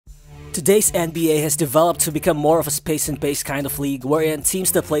Today's NBA has developed to become more of a space and pace kind of league, wherein teams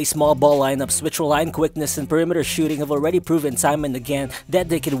that play small ball lineups which rely on quickness and perimeter shooting have already proven time and again that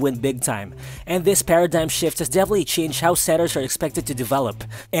they can win big time. And this paradigm shift has definitely changed how centers are expected to develop.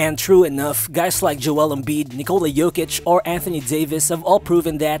 And true enough, guys like Joel Embiid, Nikola Jokic, or Anthony Davis have all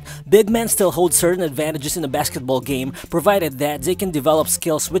proven that big men still hold certain advantages in the basketball game, provided that they can develop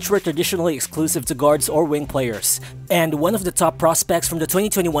skills which were traditionally exclusive to guards or wing players. And one of the top prospects from the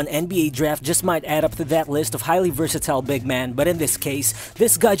 2021 NBA draft just might add up to that list of highly versatile big men, but in this case,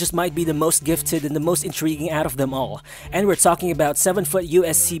 this guy just might be the most gifted and the most intriguing out of them all. And we're talking about 7-foot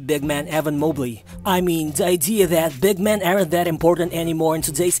USC big man Evan Mobley. I mean, the idea that big men aren't that important anymore in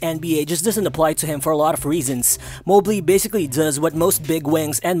today's NBA just doesn't apply to him for a lot of reasons. Mobley basically does what most big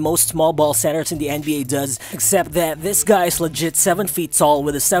wings and most small ball centers in the NBA does, except that this guy is legit 7 feet tall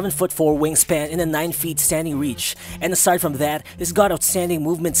with a 7'4" wingspan and a 9 feet standing reach. And aside from that, he's got outstanding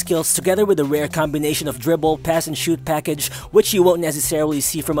movement skills together with a rare combination of dribble, pass and shoot package which you won't necessarily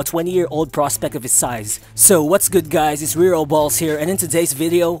see from a 20-year-old prospect of his size. So what's good guys, it's Real Balls here, and in today's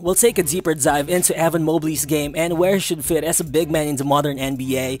video, we'll take a deeper dive into Evan Mobley's game and where he should fit as a big man in the modern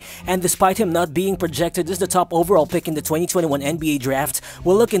NBA. And despite him not being projected as the top overall pick in the 2021 NBA draft,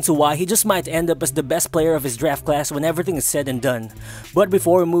 we'll look into why he just might end up as the best player of his draft class when everything is said and done. But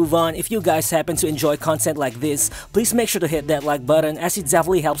before we move on, if you guys happen to enjoy content like this, please make sure to hit that like button as it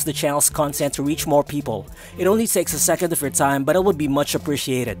definitely helps the channel's content to reach more people. It only takes a second of your time, but it would be much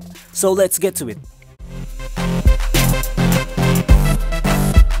appreciated. So let's get to it.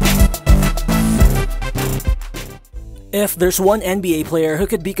 If there's one NBA player who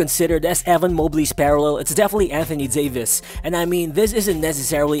could be considered as Evan Mobley's parallel, it's definitely Anthony Davis. And I mean, this isn't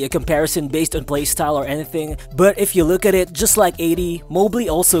necessarily a comparison based on playstyle or anything, but if you look at it, just like AD, Mobley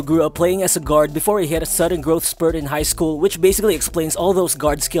also grew up playing as a guard before he hit a sudden growth spurt in high school, which basically explains all those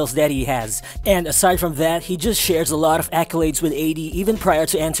guard skills that he has. And aside from that, he just shares a lot of accolades with AD even prior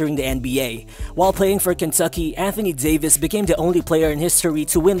to entering the NBA. While playing for Kentucky, Anthony Davis became the only player in history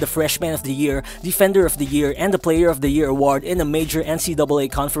to win the Freshman of the Year, Defender of the Year, and the Player of the Year award in a major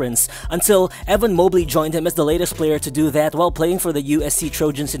NCAA conference, until Evan Mobley joined him as the latest player to do that while playing for the USC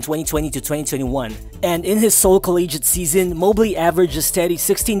Trojans in 2020 to 2021. And in his sole collegiate season, Mobley averaged a steady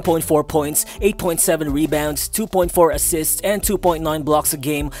 16.4 points, 8.7 rebounds, 2.4 assists, and 2.9 blocks a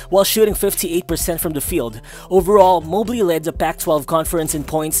game while shooting 58% from the field. Overall, Mobley led the Pac-12 conference in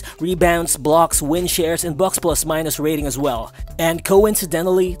points, rebounds, blocks, win shares, and box plus-minus rating as well. And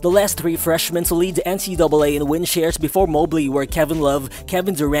coincidentally, the last 3 freshmen to lead the NCAA in win shares before Mobley were Kevin Love,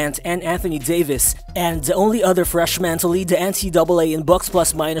 Kevin Durant, and Anthony Davis. And the only other freshman to lead the NCAA in box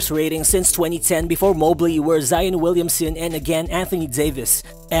plus-minus rating since 2010 before Mobley were Zion Williamson and again Anthony Davis.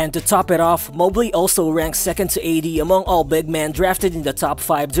 And to top it off, Mobley also ranks second to AD among all big men drafted in the top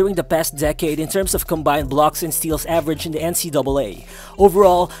 5 during the past decade in terms of combined blocks and steals average in the NCAA.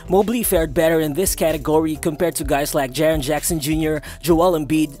 Overall, Mobley fared better in this category compared to guys like Jaren Jackson Jr., Joel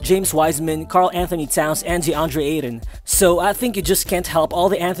Embiid, James Wiseman, Karl Anthony Towns, and DeAndre Ayton. So I think you just can't help all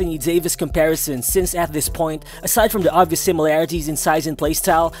the Anthony Davis comparisons, since at this point, aside from the obvious similarities in size and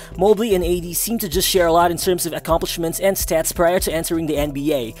playstyle, Mobley and AD seem to just share a lot in terms of accomplishments and stats prior to entering the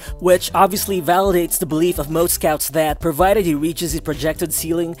NBA. Which obviously validates the belief of most scouts that, provided he reaches his projected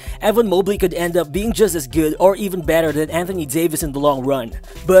ceiling, Evan Mobley could end up being just as good or even better than Anthony Davis in the long run.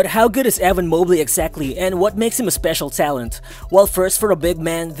 But how good is Evan Mobley exactly, and what makes him a special talent? Well, first, for a big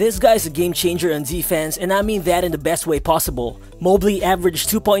man, this guy is a game changer on defense, and I mean that in the best way possible. Mobley averaged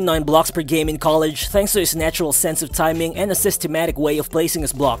 2.9 blocks per game in college thanks to his natural sense of timing and a systematic way of placing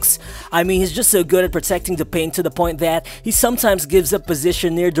his blocks. I mean, he's just so good at protecting the paint to the point that he sometimes gives up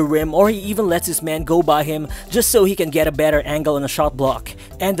position near the rim, or he even lets his man go by him just so he can get a better angle on a shot block.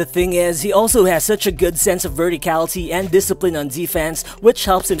 And the thing is, he also has such a good sense of verticality and discipline on defense, which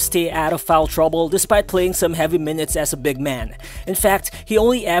helps him stay out of foul trouble despite playing some heavy minutes as a big man. In fact, he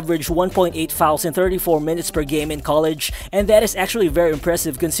only averaged 1.8 fouls in 34 minutes per game in college, and that is actually very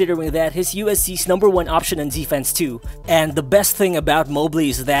impressive considering that he's USC's #1 option on defense too. And the best thing about Mobley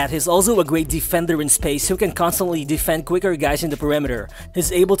is that he's also a great defender in space who can constantly defend quicker guys in the perimeter.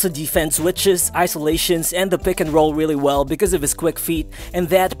 He's able to defend switches, isolations, and the pick and roll really well because of his quick feet, and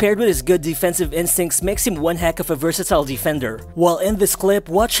that paired with his good defensive instincts makes him one heck of a versatile defender. While in this clip,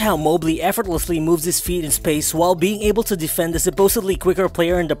 watch how Mobley effortlessly moves his feet in space while being able to defend the supposedly quicker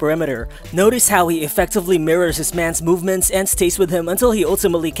player in the perimeter. Notice how he effectively mirrors his man's movements and stays with him until he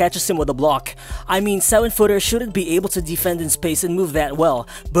ultimately catches him with a block. I mean, 7-footers shouldn't be able to defend in space and move that well,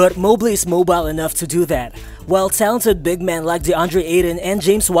 but Mobley is mobile enough to do that. While talented big men like DeAndre Ayton and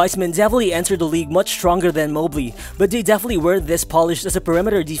James Wiseman definitely entered the league much stronger than Mobley, but they definitely weren't this polished as a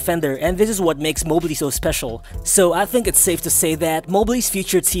perimeter defender, and this is what makes Mobley so special. So I think it's safe to say that Mobley's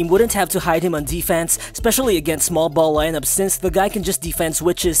future team wouldn't have to hide him on defense, especially against small ball lineups, since the guy can just defend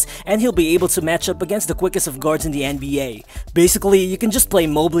switches and he'll be able to match up against the quickest of guards in the NBA. Basically, you can just play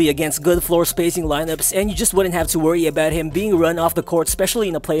Mobley against good floor spacing lineups and you just wouldn't have to worry about him being run off the court, especially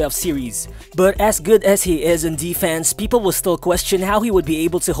in a playoff series. But as good as he is in defense, people will still question how he would be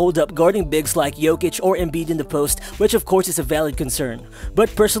able to hold up guarding bigs like Jokic or Embiid in the post, which of course is a valid concern.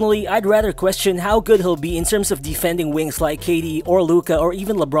 But personally, I'd rather question how good he'll be in terms of defending wings like KD or Luka or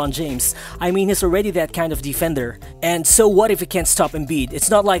even LeBron James. I mean, he's already that kind of defender. And so what if he can't stop Embiid? It's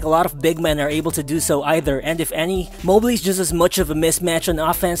not like a lot of big men are able to do so either, and if any, Mobley's just as much of a mismatch on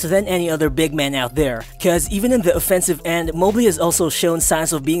offense than any other big man out there. Cause even in the offensive end, Mobley has also shown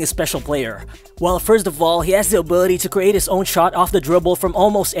signs of being a special player. Well, first of all, he has the ability to create his own shot off the dribble from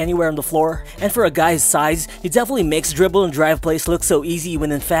almost anywhere on the floor, and for a guy his size, he definitely makes dribble and drive plays look so easy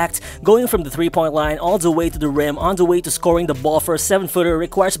when in fact, going from the 3-point line all the way to the rim on the way to scoring the ball for a 7-footer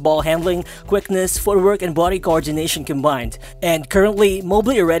requires ball handling, quickness, footwork, and body coordination combined. And currently,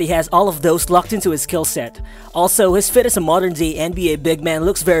 Mobley already has all of those locked into his skill set. Also, his fit as a modern-day NBA big man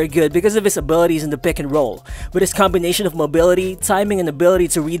looks very good because of his abilities in the pick and roll. With his combination of mobility, timing, and ability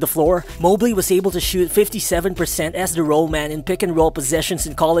to read the floor, Mobley was able to shoot 57% as the roll man in pick and roll possessions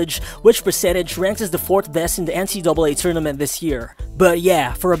in college, which percentage ranks as the 4th best in the NCAA tournament this year. But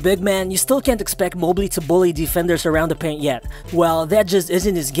yeah, for a big man, you still can't expect Mobley to bully defenders around the paint yet. Well, that just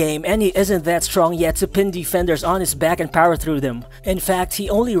isn't his game, and he isn't that strong yet to pin defenders on his back and power through them. In fact, he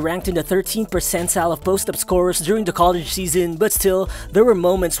only ranked in the 13th percentile of post-up scorers during the college season, but still, there were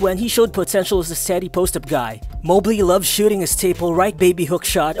moments when he showed potential as a steady post-up guy. Mobley loves shooting his staple right baby hook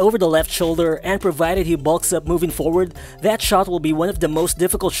shot over the left shoulder, and provided he bulks up moving forward, that shot will be one of the most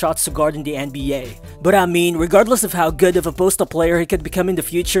difficult shots to guard in the NBA. But I mean, regardless of how good of a post-up player he could become in the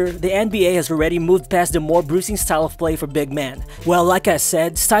future, the NBA has already moved past the more bruising style of play for big men. Well, like I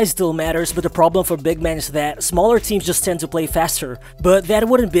said, size still matters, but the problem for big men is that smaller teams just tend to play faster. But that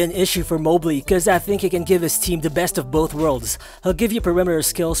wouldn't be an issue for Mobley, because I think he can give his team the best of both worlds. He'll give you perimeter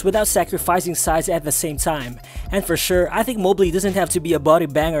skills without sacrificing size at the same time. And for sure, I think Mobley doesn't have to be a body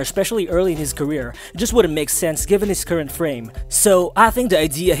banger, especially early in his career. It just wouldn't make sense given his current frame. So I think the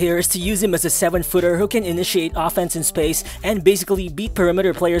idea here is to use him as a 7-footer who can initiate offense in space and basically beat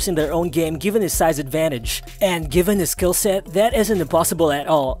perimeter players in their own game given his size advantage. And given his skill set, that isn't impossible at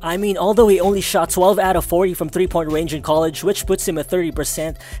all. I mean, although he only shot 12 out of 40 from 3-point range in college, which puts him at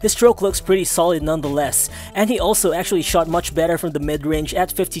 30%, his stroke looks pretty solid nonetheless. And he also actually shot much better from the mid-range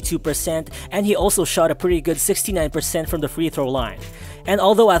at 52%, and he also shot a pretty good 69% from the free throw line. And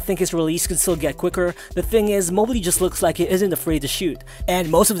although I think his release could still get quicker, the thing is, Mobley just looks like he isn't afraid to shoot. And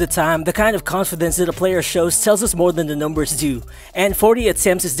most of the time, the kind of confidence that a player shows tells us more than the numbers do. And 40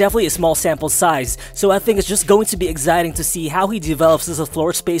 attempts is definitely a small sample size, so I think it's just going to be exciting to see how he develops as a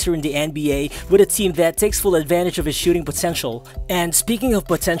floor spacer in the NBA with a team that takes full advantage of his shooting potential. And speaking of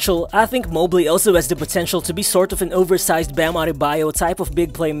potential, I think Mobley also has the potential to be sort of an oversized Bam Adebayo type of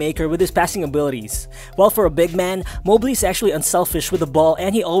big playmaker with his passing abilities. While for a big man, Mobley is actually unselfish with the ball,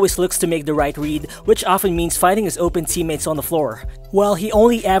 and he always looks to make the right read, which often means finding his open teammates on the floor. Well, he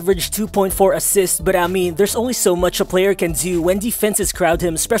only averaged 2.4 assists, but I mean, there's only so much a player can do when defenses crowd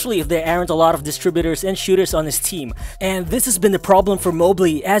him, especially if there aren't a lot of distributors and shooters on his team. And this has been the problem for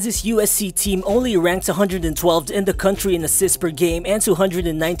Mobley, as his USC team only ranks 112th in the country in assists per game and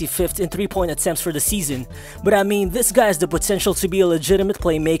 295th in 3-point attempts for the season. But I mean, this guy has the potential to be a legitimate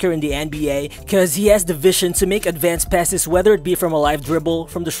playmaker in the NBA, cause he has the vision to make advanced passes, whether it be from a live dribble,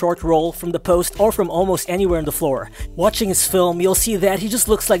 from the short roll, from the post, or from almost anywhere on the floor. Watching his film, you'll see that he just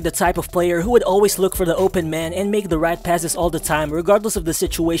looks like the type of player who would always look for the open man and make the right passes all the time, regardless of the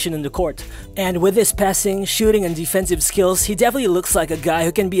situation in the court. And with his passing, shooting, and defensive skills, he definitely looks like a guy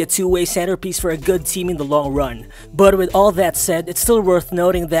who can be a two-way centerpiece for a good team in the long run. But with all that said, it's still worth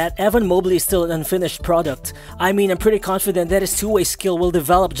noting that Evan Mobley is still an unfinished product. I mean, I'm pretty confident that his two-way skill will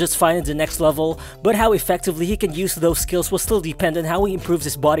develop just fine at the next level, but how effectively he can use those skills will still depend on how he improves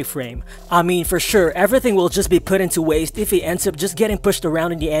his body frame. I mean, for sure, everything will just be put into waste if he ends up just getting pushed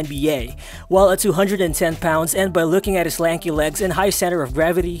around in the NBA. While at 210 pounds, and by looking at his lanky legs and high center of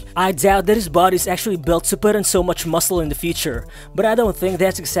gravity, I doubt that his body is actually built to put on so much muscle in the future. But I don't think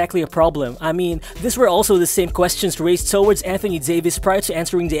that's exactly a problem. I mean, these were also the same questions raised towards Anthony Davis prior to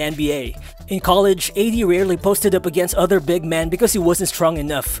entering the NBA. In college, AD rarely posted up against other big men because he wasn't strong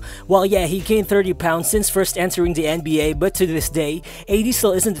enough. While yeah, he gained 30 pounds since first entering the NBA, but to this day, AD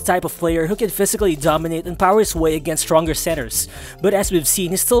still isn't the type of player who can physically dominate and power his way against stronger centers. But as we've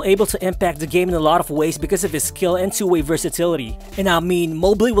seen, he's still able to impact the game in a lot of ways because of his skill and two-way versatility. And I mean,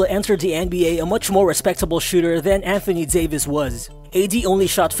 Mobley will enter the NBA a much more respectable shooter than Anthony Davis was. AD only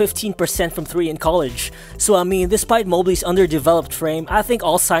shot 15% from 3 in college. So I mean, despite Mobley's underdeveloped frame, I think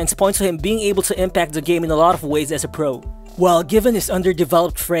all signs point to him being able to impact the game in a lot of ways as a pro. Well, given his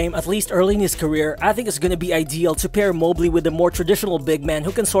underdeveloped frame, at least early in his career, I think it's gonna be ideal to pair Mobley with a more traditional big man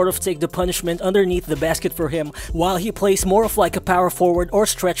who can sort of take the punishment underneath the basket for him, while he plays more of like a power forward or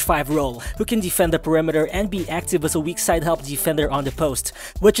stretch 5 role, who can defend the perimeter and be active as a weak side help defender on the post.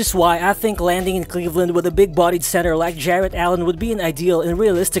 Which is why I think landing in Cleveland with a big-bodied center like Jarrett Allen would be an ideal and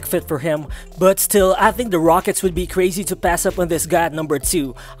realistic fit for him. But still, I think the Rockets would be crazy to pass up on this guy at number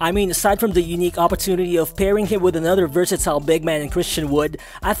 2. I mean, aside from the unique opportunity of pairing him with another versatile big man in Christian Wood,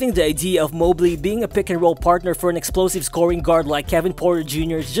 I think the idea of Mobley being a pick-and-roll partner for an explosive scoring guard like Kevin Porter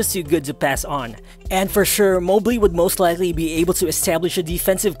Jr. is just too good to pass on. And for sure, Mobley would most likely be able to establish a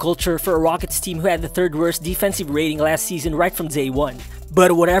defensive culture for a Rockets team who had the 3rd worst defensive rating last season right from day one.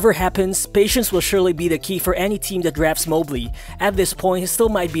 But whatever happens, patience will surely be the key for any team that drafts Mobley. At this point, he still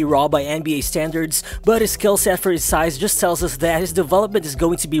might be raw by NBA standards, but his skill set for his size just tells us that his development is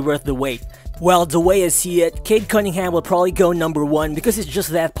going to be worth the wait. Well, the way I see it, Cade Cunningham will probably go number 1 because he's just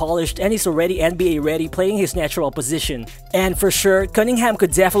that polished and he's already NBA ready playing his natural position. And for sure, Cunningham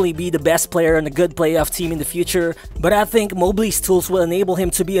could definitely be the best player on a good playoff team in the future, but I think Mobley's tools will enable him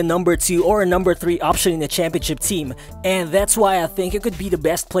to be a number 2 or a number 3 option in a championship team. And that's why I think it could be the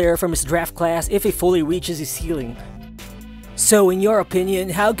best player from his draft class if he fully reaches his ceiling. So in your opinion,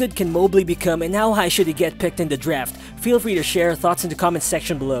 how good can Mobley become and how high should he get picked in the draft? Feel free to share thoughts in the comment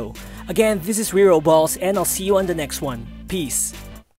section below. Again, this is Rero Balls and I'll see you on the next one. Peace.